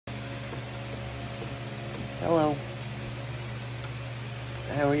Hello.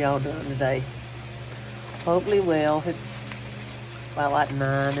 How are y'all doing today? Hopefully well. It's about like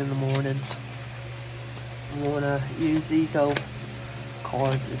 9 in the morning. I want to use these old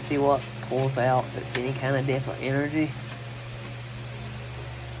cards and see what pulls out. If it's any kind of different energy.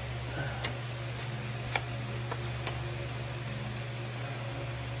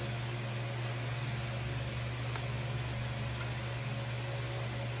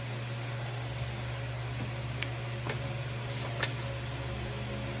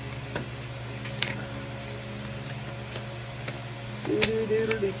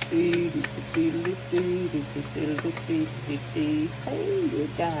 Hey, you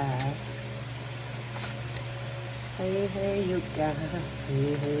guys. Hey, you guys.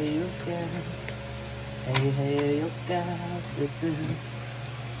 Hey, you guys. Hey, you guys.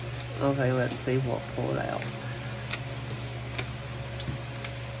 Okay, let's see what pulled out.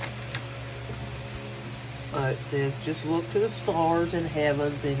 It says, just look to the stars and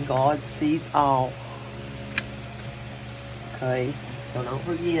heavens and God sees all. Okay, so don't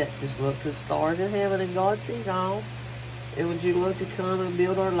forget, just look to the stars in heaven and God sees all. And would you love to come and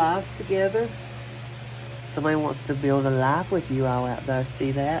build our lives together? Somebody wants to build a life with you all out there.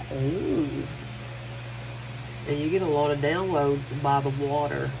 See that? Ooh. And you get a lot of downloads by the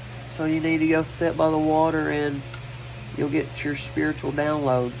water. So you need to go sit by the water and you'll get your spiritual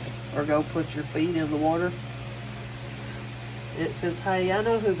downloads. Or go put your feet in the water. And it says, hey, I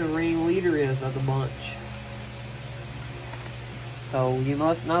know who the ringleader is of the bunch. So you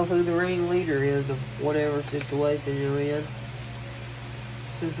must know who the ringleader is of whatever situation you're in. It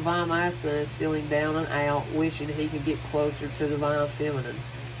says Divine Masculine is feeling down and out, wishing he could get closer to Divine Feminine.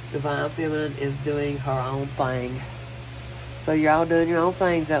 Divine Feminine is doing her own thing. So you're all doing your own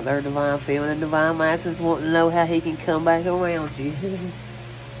things out there, Divine Feminine. Divine Masculine's wanting to know how he can come back around you.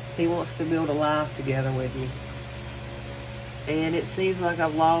 He wants to build a life together with you. And it seems like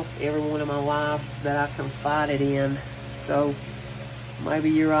I've lost everyone in my life that I confided in. So maybe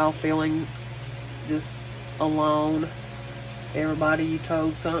you're all feeling just alone. Everybody you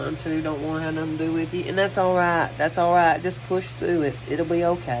told something to don't want to have nothing to do with you. And that's alright. That's alright. Just push through it. It'll be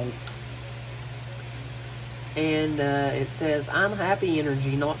okay. And it says, I'm happy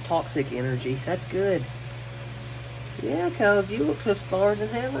energy, not toxic energy. That's good. Yeah, because you look to the stars in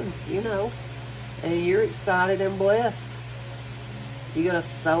heaven, you know. And you're excited and blessed. You got a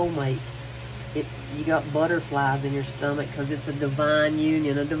soulmate. You got butterflies in your stomach because it's a divine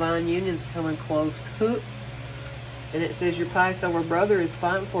union. A divine union's coming close. And it says your passed over brother is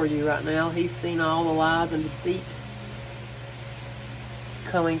fighting for you right now. He's seen all the lies and deceit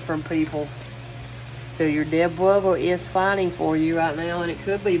coming from people. So your dead brother is fighting for you right now, and it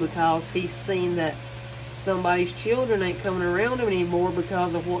could be because he's seen that somebody's children ain't coming around him anymore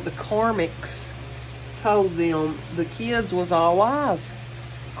because of what the karmics told them. The kids was all lies.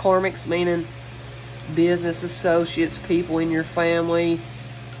 Karmics meaning business associates, people in your family,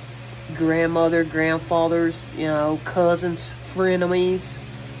 grandmother, grandfathers, you know, cousins, frenemies.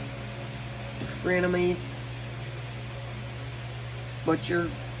 But you're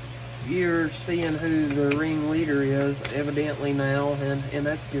seeing who the ringleader is evidently now, and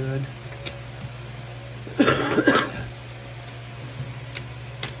that's good.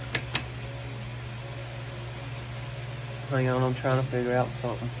 Hang on, I'm trying to figure out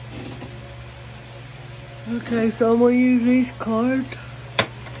something. Okay, so I'm going to use these cards.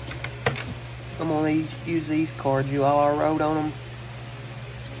 I'm going to use these cards. You all wrote on them.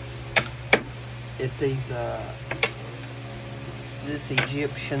 It's these, this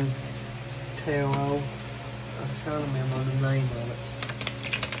Egyptian tarot. I was trying to remember the name of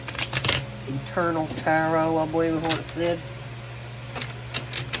it. Eternal Tarot, I believe is what it said.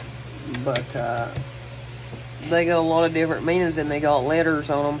 But, they got a lot of different meanings and they got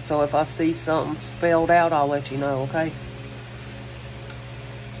letters on them. So if I see something spelled out, I'll let you know, okay?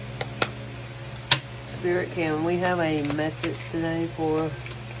 Spirit, can we have a message today for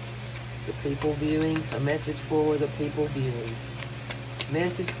the people viewing? A message for the people viewing.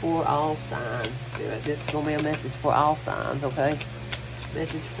 Message for all signs, Spirit. This is going to be a message for all signs, okay?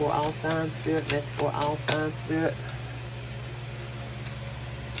 Message for all signs, Spirit. Message for all signs, Spirit.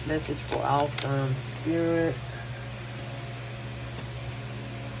 Message for all signs, Spirit.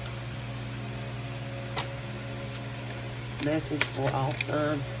 Message for all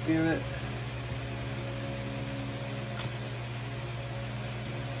signs, Spirit.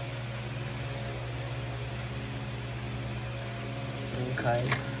 Okay.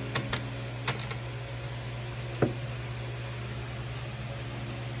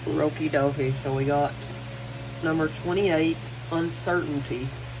 Okie dokie. So we got number 28, uncertainty.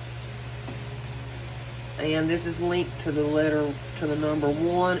 And this is linked to the number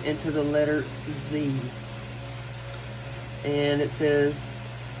 1 and to the letter Z. And it says,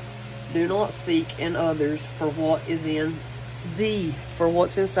 do not seek in others for what is in thee, for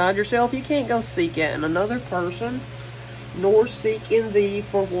what's inside yourself. You can't go seek it in another person, nor seek in thee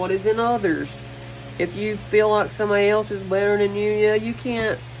for what is in others. If you feel like somebody else is better than you, yeah, you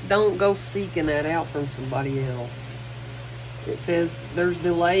can't, don't go seeking that out from somebody else. It says there's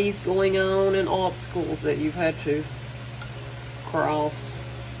delays going on and obstacles that you've had to cross.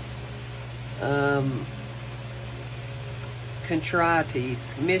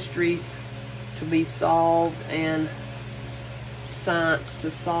 Contrities, mysteries to be solved, and science to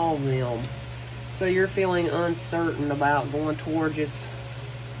solve them. So you're feeling uncertain about going towards this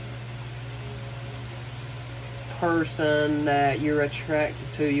person that you're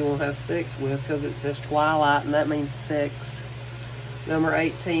attracted to, you won't have sex with, because it says twilight and that means sex. Number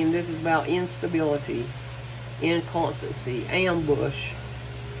 18, this is about instability, inconstancy, ambush,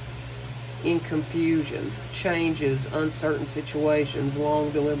 in confusion, changes, uncertain situations,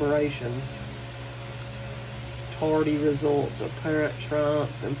 long deliberations, tardy results, apparent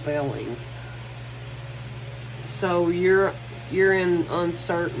triumphs and failings. So you're in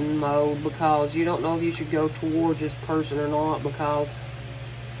uncertain mode because you don't know if you should go towards this person or not, because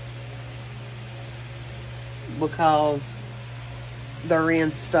they're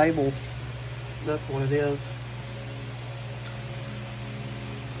unstable. That's what it is.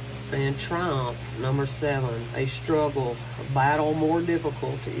 And triumph, number 7, a struggle, a battle, more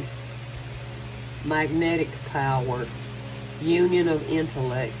difficulties, magnetic power, union of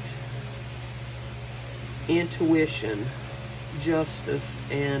intellect, intuition, justice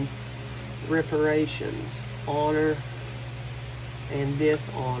and reparations, honor and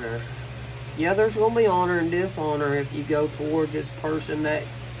dishonor. Yeah, there's going to be honor and dishonor if you go towards this person that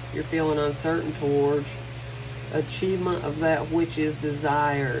you're feeling uncertain towards. Achievement of that which is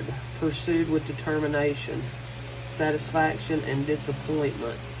desired, pursued with determination, satisfaction and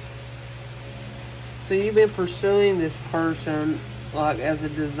disappointment. So you've been pursuing this person like as a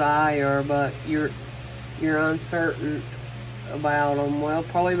desire, but you're uncertain about them. Well,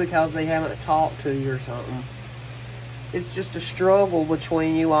 probably because they haven't talked to you or something. It's just a struggle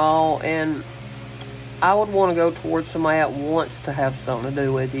between you all, and I would want to go towards somebody that wants to have something to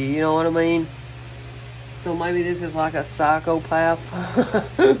do with you. You know what I mean? So maybe this is like a psychopath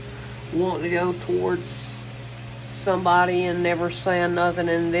wanting to go towards somebody and never saying nothing,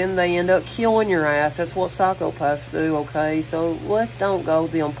 and then they end up killing your ass. That's what psychopaths do, okay? So let's don't go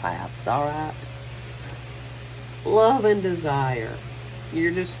them paths, alright? Love and desire.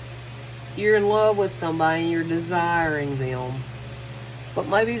 You're in love with somebody and you're desiring them. But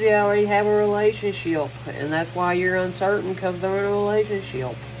maybe they already have a relationship, and that's why you're uncertain, because they're in a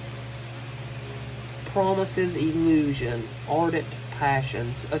relationship. Promises, illusion, ardent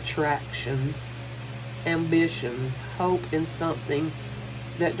passions, attractions, ambitions, hope in something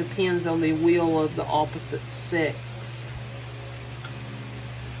that depends on the will of the opposite sex.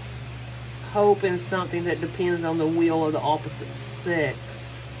 Hope in something that depends on the will of the opposite sex.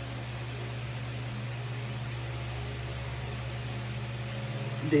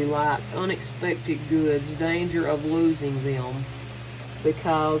 Delights, unexpected goods, danger of losing them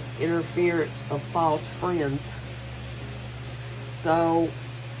because interference of false friends. So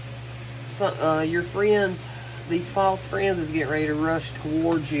your friends, these false friends, is getting ready to rush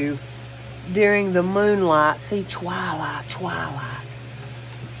towards you during the moonlight. See, twilight.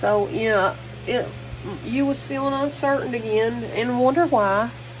 So, you know, you was feeling uncertain again, and wonder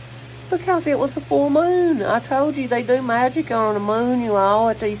why. Because it was the full moon. I told you they do magic on the moon, you all,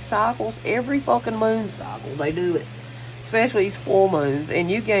 at these cycles. Every fucking moon cycle, they do it. Especially these full moons.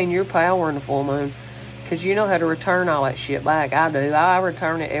 And you gain your power in the full moon, because you know how to return all that shit back. I do. I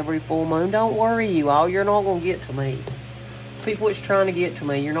return it every full moon. Don't worry, you all. You're not going to get to me. People that's trying to get to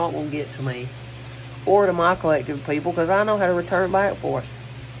me, you're not going to get to me. Or to my collective people, because I know how to return it back for us.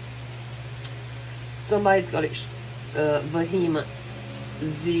 Somebody's got vehemence,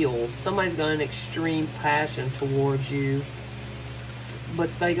 zeal. Somebody's got an extreme passion towards you, but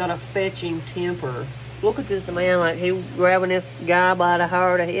they got a fetching temper. Look at this man, like he grabbing this guy by the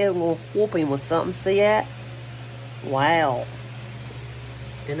hair of the head and gonna whoop him with something. See that? Wow.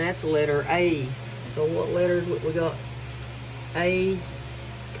 And that's letter A. So what letters we got? A,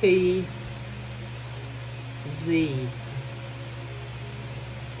 P, Z.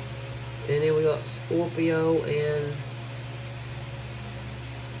 And then we got Scorpio and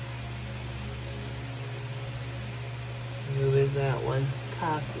who is that one?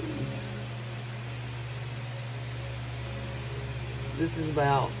 Pisces. This is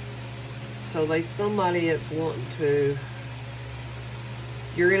about So there's somebody that's wanting to,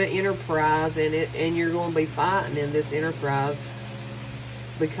 you're in an enterprise and you're going to be fighting in this enterprise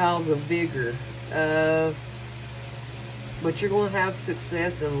because of vigor. But you're going to have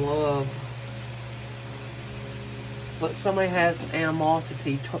success in love. But somebody has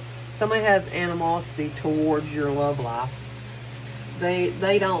animosity. Somebody has animosity towards your love life.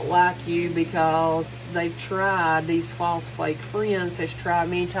 They don't like you because they've tried. These false fake friends has tried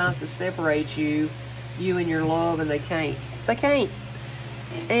many times to separate you and your love, and they can't. They can't.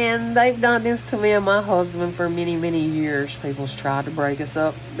 And they've done this to me and my husband for many, many years. People's tried to break us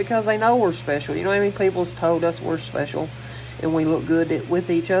up because they know we're special. You know how many people's told us we're special and we look good with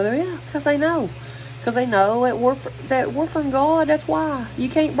each other? Yeah, because they know. Because they know that we're from God. That's why. You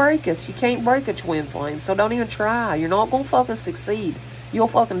can't break us. You can't break a twin flame. So don't even try. You're not going to fucking succeed. You'll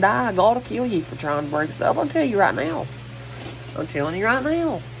fucking die. God will kill you for trying to break us up. I'll tell you right now. I'm telling you right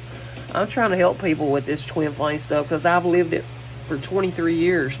now. I'm trying to help people with this twin flame stuff because I've lived it for 23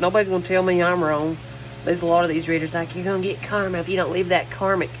 years. Nobody's going to tell me I'm wrong. There's a lot of these readers like, you're going to get karma if you don't leave that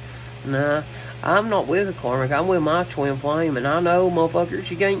karmic. Nah, I'm not with a karmic. I'm with my twin flame. And I know, motherfuckers,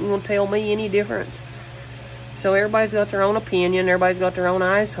 you ain't going to tell me any difference. So everybody's got their own opinion. Everybody's got their own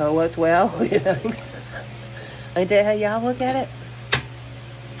asshole. That's the way I look at things. Ain't that how y'all look at it?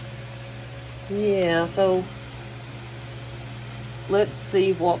 Yeah, so let's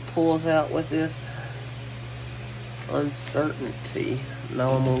see what pulls out with this uncertainty. No,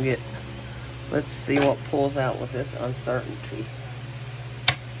 I'm gonna get, let's see what pulls out with this uncertainty.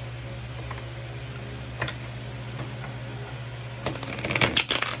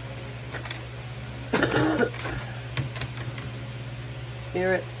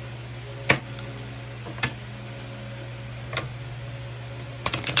 Spirit.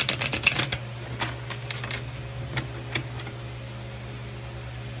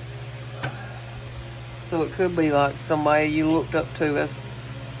 So it could be like somebody you looked up to as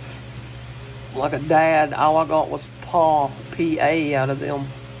like a dad. All I got was Pa, P-A out of them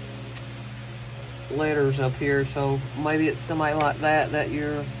letters up here. So maybe it's somebody like that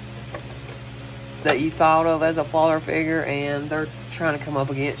you thought of as a father figure, and they're trying to come up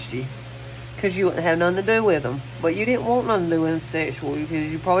against you because you wouldn't have nothing to do with them. But you didn't want nothing to do with them sexually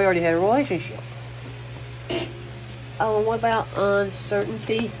because you probably already had a relationship. Oh, and what about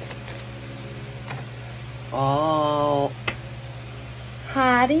uncertainty? Oh,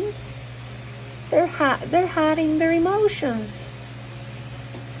 hiding. They're hiding their emotions.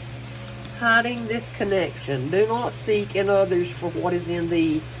 Hiding this connection. Do not seek in others for what is in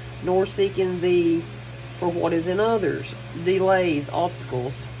thee, nor seek in thee for what is in others. Delays,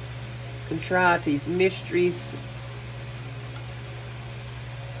 obstacles, contrities, mysteries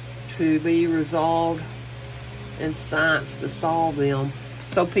to be resolved, and science to solve them.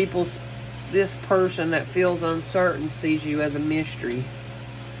 So this person that feels uncertain sees you as a mystery.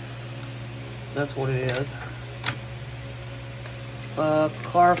 That's what it is.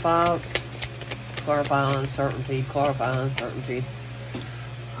 Clarify uncertainty. Clarify uncertainty.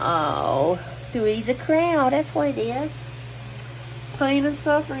 Oh, to ease a crowd. That's what it is. Pain and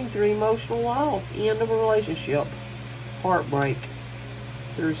suffering through emotional loss. End of a relationship. Heartbreak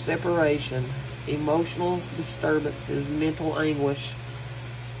through separation. Emotional disturbances. Mental anguish.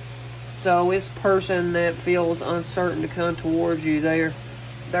 So this person that feels uncertain to come towards you, they're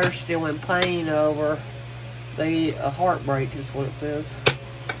still in pain over a heartbreak is what it says.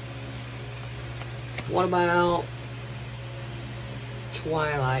 What about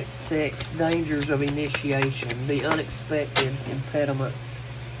twilight, sex, dangers of initiation, the unexpected impediments?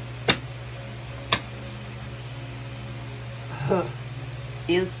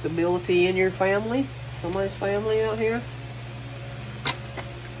 Instability in your family, somebody's family out here.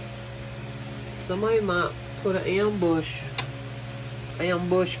 Somebody might put an ambush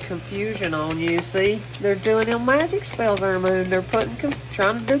confusion on you. See, they're doing them magic spells on the moon. They're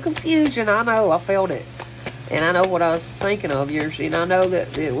trying to do confusion. I know, I felt it, and I know what I was thinking of. And I know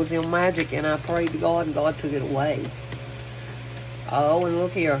that it was in magic, and I prayed to God, and God took it away. Oh, and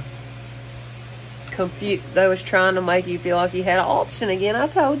look here. They was trying to make you feel like you had an option again. I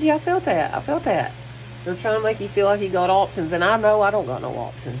told you, I felt that. They're trying to make you feel like you got options, and I know I don't got no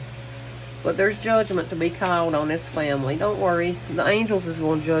options. But there's judgment to be called on this family. Don't worry. The angels is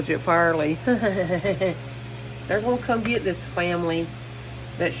going to judge it fairly. They're going to come get this family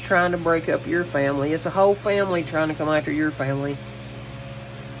that's trying to break up your family. It's a whole family trying to come after your family.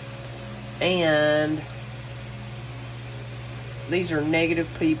 And these are negative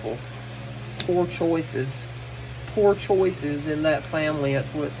people. Poor choices. Poor choices in that family.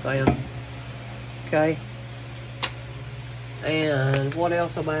 That's what it's saying. Okay? And what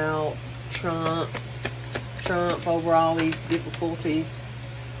else about triumph over all these difficulties.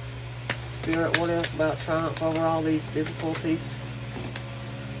 Spirit, what else about triumph over all these difficulties?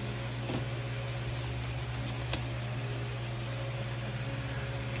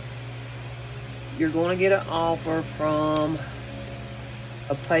 You're going to get an offer from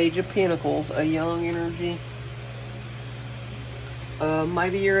a Page of Pentacles, a young energy.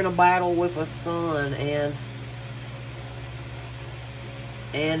 Maybe you're in a battle with a son,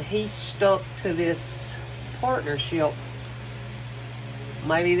 and he's stuck to this partnership.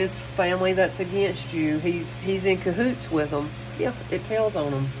 Maybe this family that's against you, he's in cahoots with them. Yeah, it tells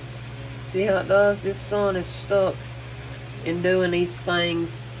on him. See how it does? This son is stuck in doing these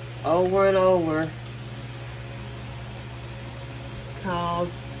things over and over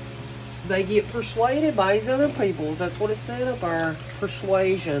because they get persuaded by these other peoples. That's what it said up there.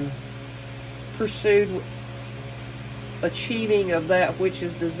 Persuasion. Pursued, achieving of that which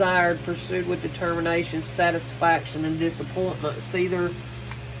is desired, pursued with determination, satisfaction, and disappointment. It's either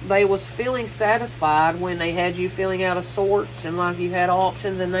they was feeling satisfied when they had you feeling out of sorts and like you had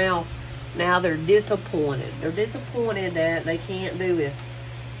options, and now they're disappointed. They're disappointed that they can't do this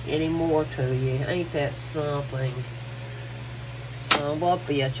anymore to you. Ain't that something? Son of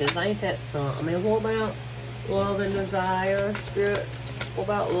bitches. Ain't that something? I mean, what about love and desire, Spirit? What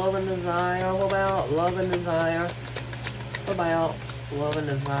about love and desire? What about love and desire? What about love and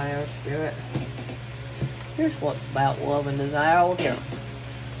desire, Spirit? Here's what's about love and desire. Look here.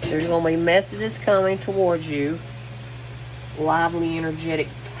 There's going to be messages coming towards you. Lively, energetic,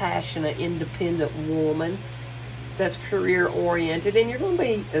 passionate, independent woman that's career-oriented. And you're going to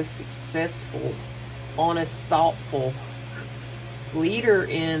be a successful, honest, thoughtful leader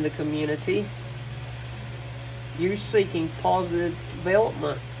in the community. You're seeking positive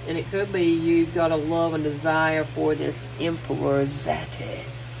development. And it could be you've got a love and desire for this Emperor Zati.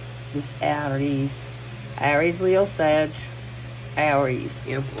 This Aries, Leo, Sag, Aries,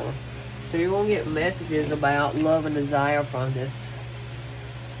 Emperor. So you're going to get messages about love and desire from this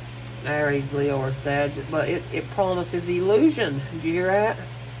Aries, Leo, or Sag. But it promises illusion. Did you hear that?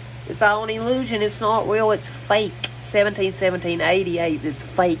 It's all an illusion. It's not real. It's fake. 1788. It's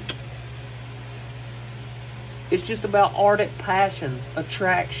fake. It's just about ardent passions,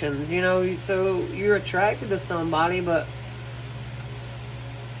 attractions, you know. So you're attracted to somebody, but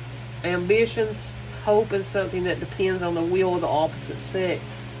ambitions, hope is something that depends on the will of the opposite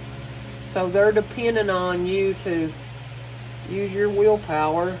sex. So they're depending on you to use your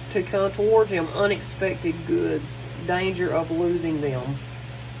willpower to come towards them. Unexpected goods, danger of losing them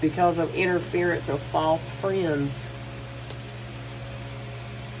because of interference of false friends.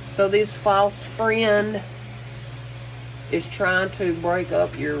 So this false friend is trying to break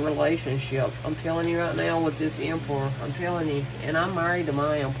up your relationship. I'm telling you right now with this Emperor. I'm telling you. And I'm married to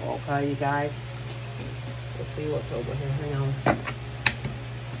my Emperor, okay, you guys? Let's see what's over here. Hang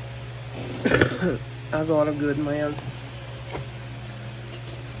on. I got a good man.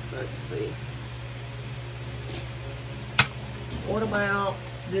 Let's see. What about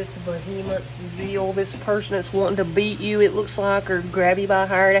this behemoth's zeal? This person that's wanting to beat you, it looks like, or grab you by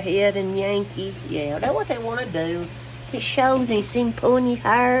hair to head and yank you. Yeah, that's what they want to do. It shows and he's seen pulling his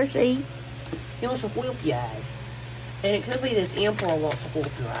hair, see? He wants to whip your ass. And it could be this Emperor wants to whip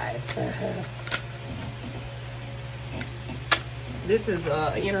your ass. This is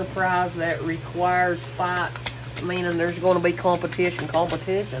an enterprise that requires fights, meaning there's going to be competition all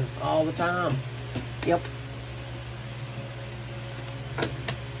the time. Yep.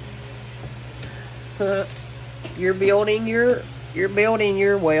 You're building your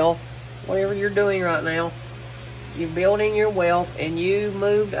wealth, whatever you're doing right now. You're building your wealth, and you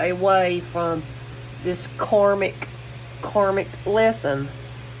moved away from this karmic lesson.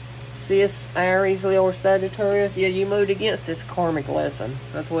 Sis, Aries, Leo, or Sagittarius. Yeah, you moved against this karmic lesson.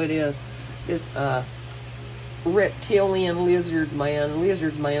 That's what it is. This reptilian lizard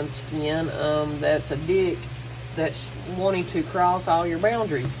man skin. That's a dick that's wanting to cross all your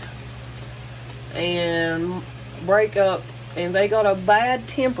boundaries and break up. And they got a bad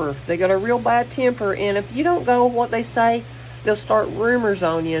temper. They got a real bad temper. And if you don't go with what they say, they'll start rumors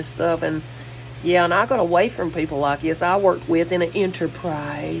on you and stuff. And yeah, and I got away from people like this. I worked with in an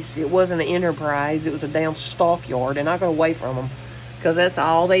enterprise. It wasn't an enterprise. It was a damn stockyard. And I got away from them because that's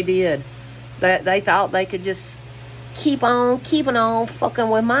all they did. That they thought they could just keep on keeping on fucking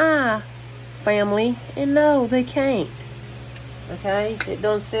with my family. And no, they can't. Okay? It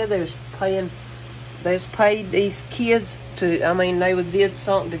done said they was paying... They just paid these kids to, I mean, they did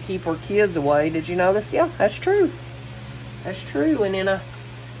something to keep our kids away. Did you notice? Yeah, that's true. That's true. And then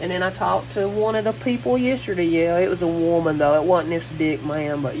And then I talked to one of the people yesterday. Yeah, it was a woman, though. It wasn't this dick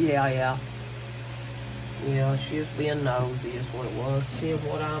man, but yeah. Yeah, she was being nosy is what it was. Seeing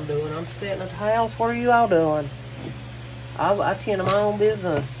what I'm doing. I'm sitting at the house. What are you all doing? I tend to my own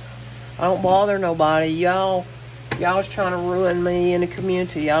business. I don't bother nobody. Y'all's trying to ruin me in the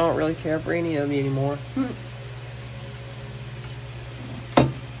community. I don't really care for any of you anymore.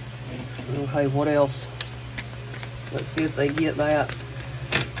 Okay, what else? Let's see if they get that.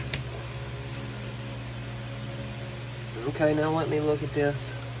 Okay, now let me look at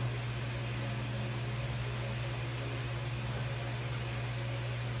this.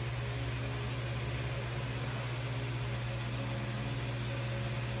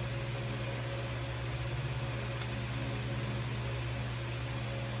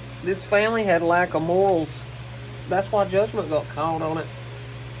 This family had lack of morals. That's why judgment got called on it.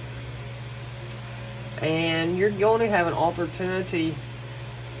 And you're going to have an opportunity.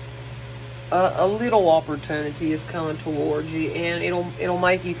 A little opportunity is coming towards you, and it'll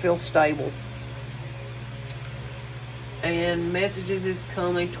make you feel stable. And messages is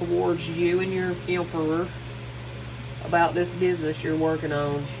coming towards you and your emperor about this business you're working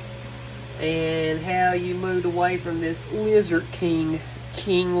on, and how you moved away from this lizard king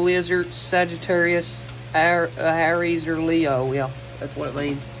lizard, Sagittarius, Aries, or Leo. Yeah, that's what it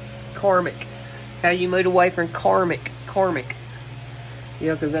means. Karmic. How you moved away from karmic.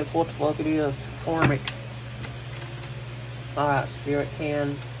 Yeah, because that's what the fuck it is. Karmic. Alright, Spirit,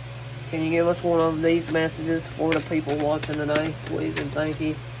 can you give us one of these messages for the people watching today, please, and thank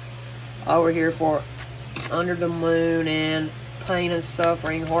you. Over here for under the moon and pain and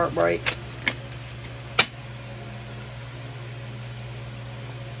suffering, heartbreak.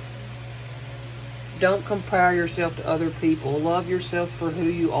 Don't compare yourself to other people. Love yourselves for who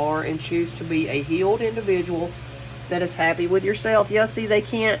you are and choose to be a healed individual that is happy with yourself. Yeah, see, they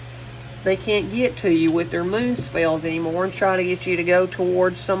can't get to you with their moon spells anymore and try to get you to go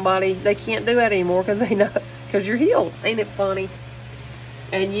towards somebody. They can't do that anymore because they know, because you're healed. Ain't it funny?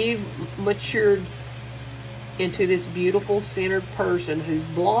 And you've matured into this beautiful centered person who's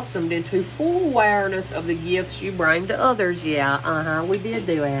blossomed into full awareness of the gifts you bring to others. Yeah, we did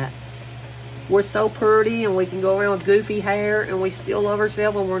do that. We're so pretty, and we can go around with goofy hair, and we still love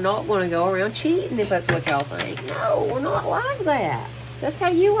ourselves, and we're not going to go around cheating if that's what y'all think. No, we're not like that. That's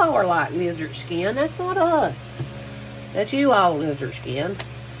how you all are like lizard skin. That's not us. That's you all lizard skin.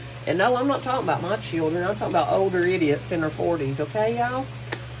 And no, I'm not talking about my children. I'm talking about older idiots in their 40s, okay, y'all?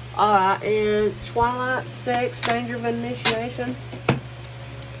 Alright, and twilight, sex, danger of initiation.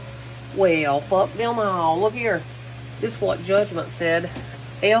 Well, fuck them all. Look here. This is what Judgment said.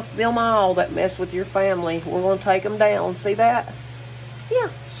 F them all that mess with your family. We're going to take them down. See that? Yeah,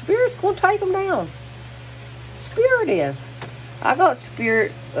 Spirit's going to take them down. Spirit is. I got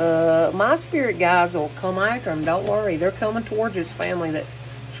Spirit. My spirit guides will come after them. Don't worry. They're coming towards this family that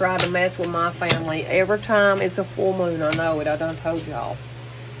tried to mess with my family. Every time it's a full moon. I know it. I done told y'all.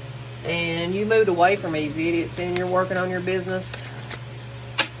 And you moved away from these idiots, and you're working on your business.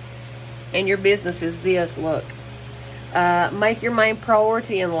 And your business is this. Look. Make your main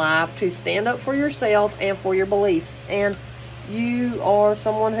priority in life to stand up for yourself and for your beliefs. And you are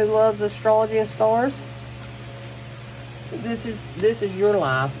someone who loves astrology and stars. This is your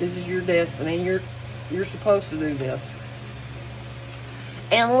life. This is your destiny. You're supposed to do this.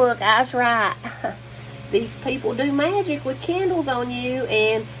 And look, that's right. These people do magic with candles on you,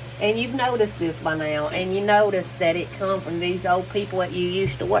 and you've noticed this by now. And you noticed that it come from these old people that you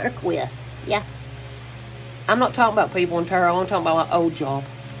used to work with. Yeah. I'm not talking about people in tarot. I'm talking about my old job.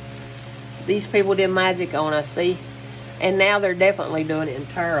 These people did magic on us, see? And now they're definitely doing it in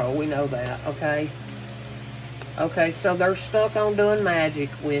tarot. We know that, okay? Okay, so they're stuck on doing magic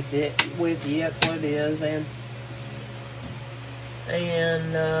with you. That's what it is. And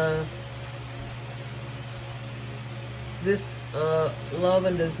this love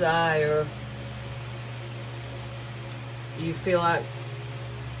and desire, you feel like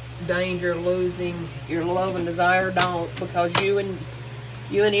danger of losing your love and desire. Don't, because you and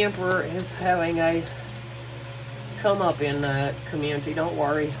Emperor is having a come up in the community. Don't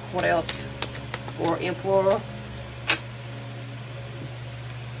worry. What else for Emperor?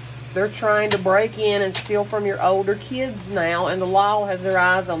 They're trying to break in and steal from your older kids now, and the law has their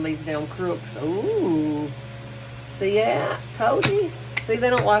eyes on these damn crooks. Ooh, see that? Told you. See, they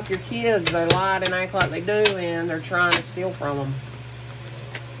don't like your kids. They lie and act like they do, and they're trying to steal from them.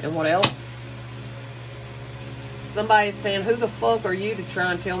 And what else? Somebody's saying, who the fuck are you to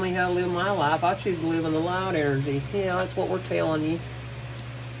try and tell me how to live my life? I choose to live in the light energy. Yeah, that's what we're telling you.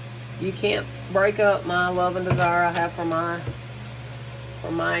 You can't break up my love and desire I have for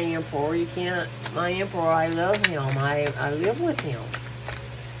for my emperor. You can't. My emperor, I love him. I live with him.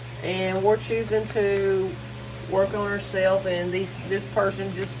 And we're choosing to work on ourselves, and this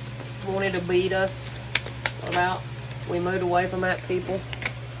person just wanted to beat us about. We moved away from that people.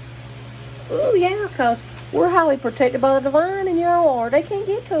 Oh yeah, because we're highly protected by the divine, and y'all are. They can't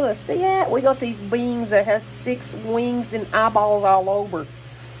get to us. See that? We got these beings that has 6 wings and eyeballs all over.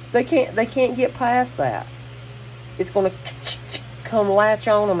 They can't get past that. It's gonna come latch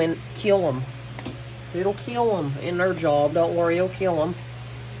on them and kill them. It'll kill them in their job. Don't worry, it'll kill them.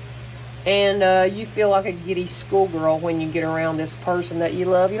 And you feel like a giddy schoolgirl when you get around this person that you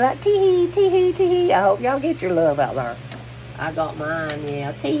love. You're like, tee-hee, tee-hee, tee-hee. I hope y'all get your love out there. I got mine,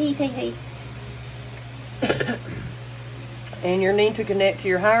 yeah. Tee-hee, tee-hee. And you need to connect to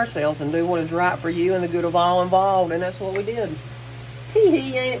your higher selves and do what is right for you and the good of all involved. And that's what we did.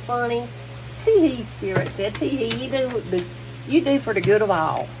 Tee-hee, ain't it funny? Tee-hee, Spirit said. Tee-hee, you do for the good of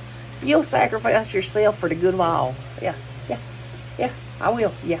all. You'll sacrifice yourself for the good of all. Yeah, yeah, yeah, I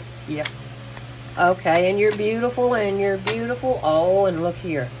will. Yeah, yeah. Okay, and you're beautiful, and you're beautiful. Oh, and look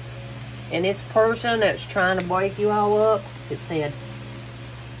here. And this person that's trying to break you all up, it said,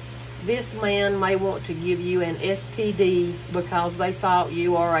 this man may want to give you an STD because they thought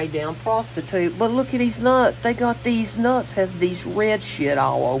you are a damn prostitute. But look at these nuts. They got these nuts, has these red shit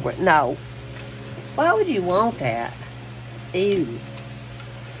all over it. No. Why would you want that? Ew.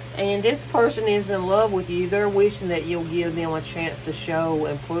 And this person is in love with you. They're wishing that you'll give them a chance to show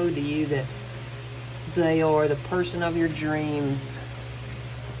and prove to you that they are the person of your dreams.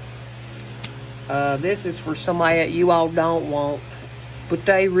 This is for somebody that you all don't want, but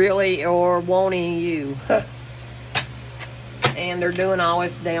they really are wanting you. And they're doing all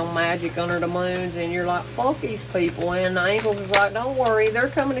this damn magic under the moons, and you're like, fuck these people. And the angels is like, don't worry, they're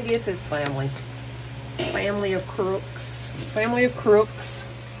coming to get this family. Family of crooks. Family of crooks.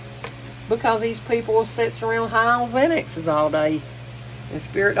 Because these people sits around high on Xanaxes all day. And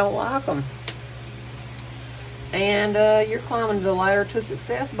Spirit don't like them. And you're climbing the ladder to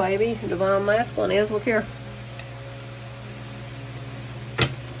success, baby. Divine Masculine is, look here.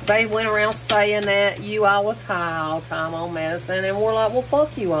 They went around saying that you all was high all the time on medicine. And we're like, well,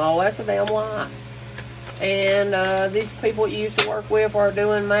 fuck you all. That's a damn lie. And these people you used to work with are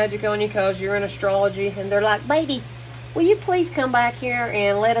doing magic on you because you're in astrology. And they're like, baby, will you please come back here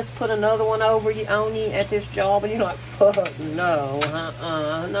and let us put another one over you on you at this job? And you're like, fuck no,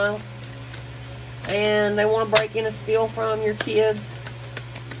 no. And they want to break in and steal from your kids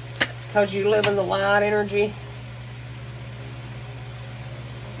because you live in the light energy.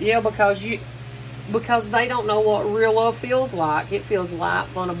 Yeah, because they don't know what real love feels like. It feels light,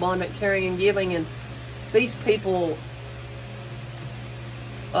 fun, abundant, caring, and giving. And these people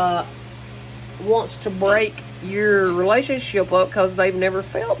wants to break your relationship up because they've never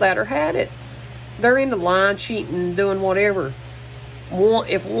felt that or had it. They're into lying, cheating, doing whatever.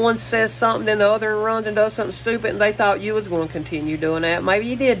 If one says something, then the other runs and does something stupid, and they thought you was going to continue doing that. Maybe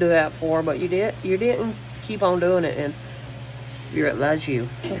you did do that for her, but you didn't keep on doing it, and Spirit loves you.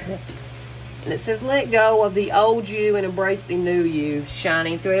 And it says, let go of the old you and embrace the new you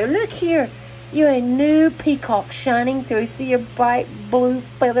shining through. Look here, you're a new peacock shining through. See your bright blue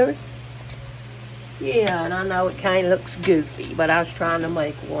feathers? Yeah, and I know it kind of looks goofy, but I was trying to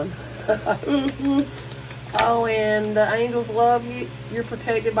make one. Oh, and the angels love you. You're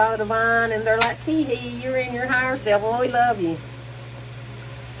protected by the divine, and they're like, tee-hee, you're in your higher self. Well, we love you.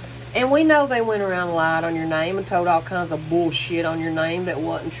 And we know they went around and lied on your name and told all kinds of bullshit on your name that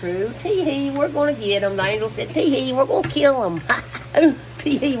wasn't true. Tee-hee, we're going to get them. The angel said, tee-hee, we're going to kill them.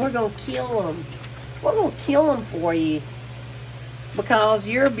 Tee-hee, we're going to kill them. We're going to kill them for you. Because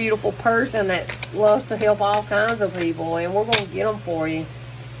you're a beautiful person that loves to help all kinds of people, and we're going to get them for you.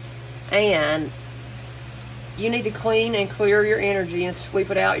 And you need to clean and clear your energy and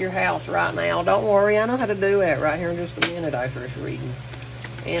sweep it out your house right now. Don't worry, I know how to do that right here in just a minute after this reading.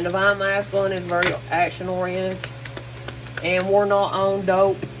 And Divine Masculine is very action-oriented. And we're not on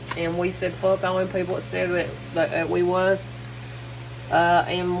dope. And we said fuck all them people that said that we was.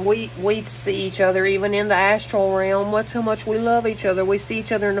 And we see each other even in the astral realm. That's how much we love each other. We see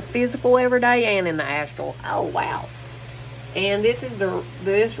each other in the physical every day and in the astral. Oh, wow. And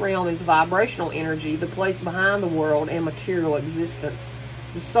this realm is vibrational energy, the place behind the world and material existence.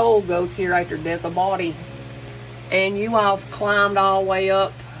 The soul goes here after death of body. And you all have climbed all the way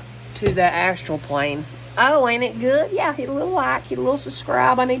up to the astral plane. Oh, ain't it good? Yeah, hit a little like, hit a little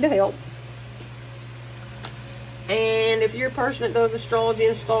subscribe. I need the help. And if you're a person that does astrology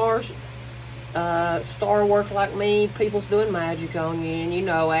and stars, star work like me, people's doing magic on you, and you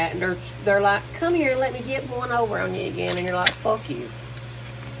know that, and they're like, come here, let me get one over on you again, and you're like, fuck you.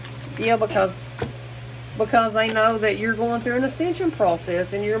 Yeah, because they know that you're going through an ascension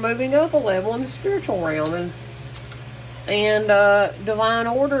process and you're moving up a level in the spiritual realm, and divine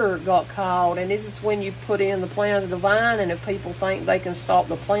order got called, and this is when you put in the plan of the divine. And if people think they can stop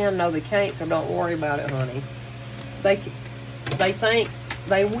the plan, no, they can't. So don't worry about it, honey. They think,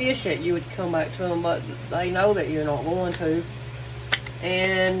 they wish that you would come back to them, but they know that you're not going to.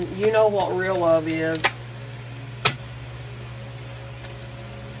 And you know what real love is.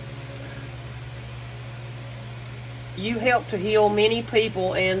 You helped to heal many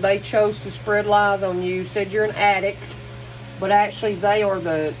people, and they chose to spread lies on you. Said you're an addict, but actually they are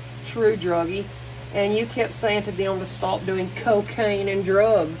the true druggie. And you kept saying to them to stop doing cocaine and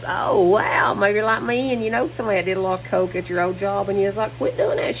drugs. Oh, wow. Maybe like me, and you know somebody that did a lot of coke at your old job, and you was like, quit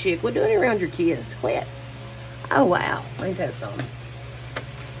doing that shit. Quit doing it around your kids. Quit. Oh, wow. Ain't that something?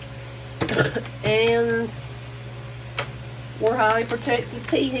 And we're highly protected.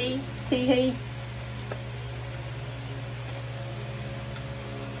 Tee-hee. Tee-hee.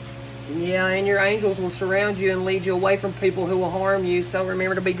 Yeah, and your angels will surround you and lead you away from people who will harm you. So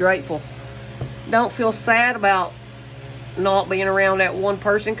remember to be grateful. Don't feel sad about not being around that one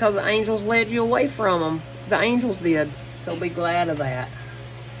person, because the angels led you away from them. The angels did. So be glad of that.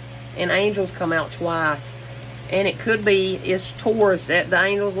 And angels come out twice. And it could be it's Taurus that the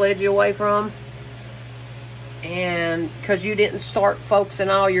angels led you away from. And because you didn't start focusing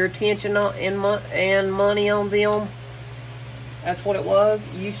all your attention and money on them. That's what it was.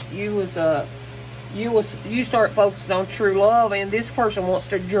 You start focusing on true love, and this person wants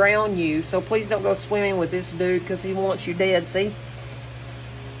to drown you. So please don't go swimming with this dude, because he wants you dead. See,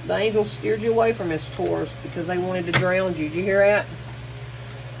 the angels steered you away from this Taurus because they wanted to drown you. Did you hear that?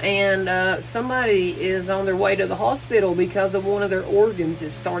 And somebody is on their way to the hospital because of one of their organs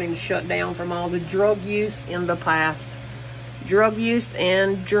is starting to shut down from all the drug use in the past. Drug use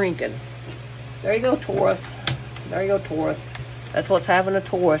and drinking. There you go, Taurus. There you go, Taurus. That's what's having a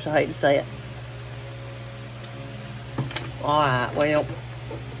Taurus. I hate to say it. Alright, well.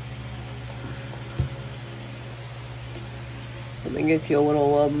 Let me get you a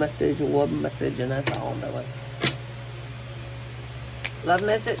little love message, and that's all I'm doing. Love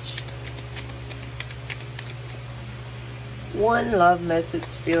message. One love message,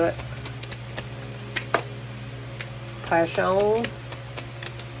 Spirit. Passion.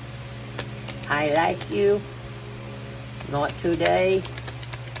 I like you. Not today.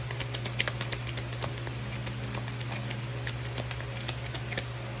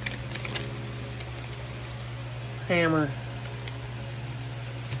 Hammer.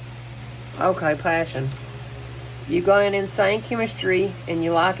 Okay, passion. You got an insane chemistry, and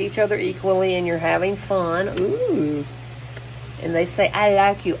you like each other equally, and you're having fun. Ooh. And they say, I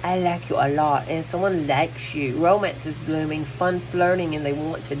like you a lot. And someone likes you. Romance is blooming, fun flirting, and they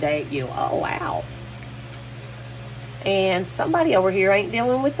want to date you. Oh, wow. And somebody over here ain't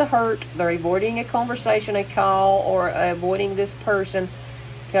dealing with the hurt. They're avoiding a conversation, a call, or avoiding this person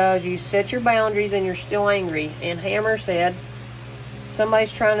because you set your boundaries and you're still angry. And Hammer said,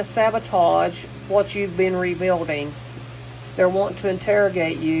 somebody's trying to sabotage what you've been rebuilding. They're wanting to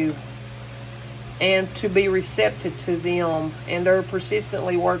interrogate you and to be receptive to them. And they're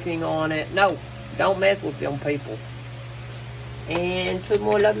persistently working on it. No, don't mess with them people. And two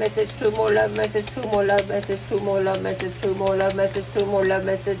more love message, two more love message, two more love message, two more love message, two more love message, two more love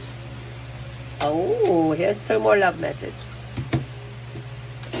message. Oh, here's two more love message.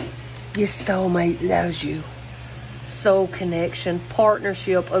 Your soulmate loves you. Soul connection,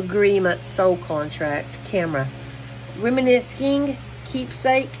 partnership, agreement, soul contract, camera. Reminiscing,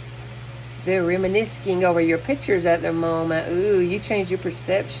 keepsake. They're reminiscing over your pictures at the moment. Ooh, you changed your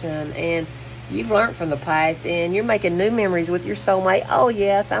perception, and you've learned from the past, and you're making new memories with your soulmate. Oh,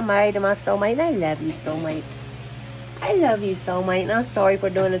 yes, I'm married to my soulmate. I love you, soulmate. I love you, soulmate, and I'm sorry for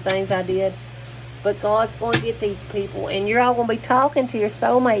doing the things I did. But God's going to get these people, and you're all going to be talking to your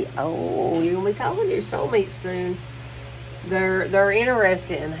soulmate. Oh, you're going to be talking to your soulmate soon. They're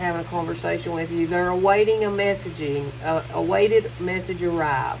interested in having a conversation with you. They're awaiting a messaging. A waited message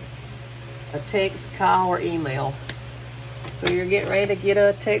arrives. A text, call, or email. So you're getting ready to get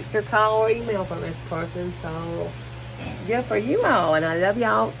a text or call or email from this person. So good for you all. And I love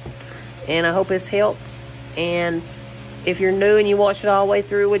y'all. And I hope this helps. And if you're new and you watch it all the way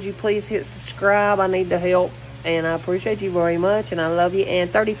through, would you please hit subscribe? I need the help. And I appreciate you very much. And I love you.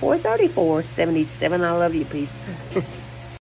 And 34, 77, I love you. Peace.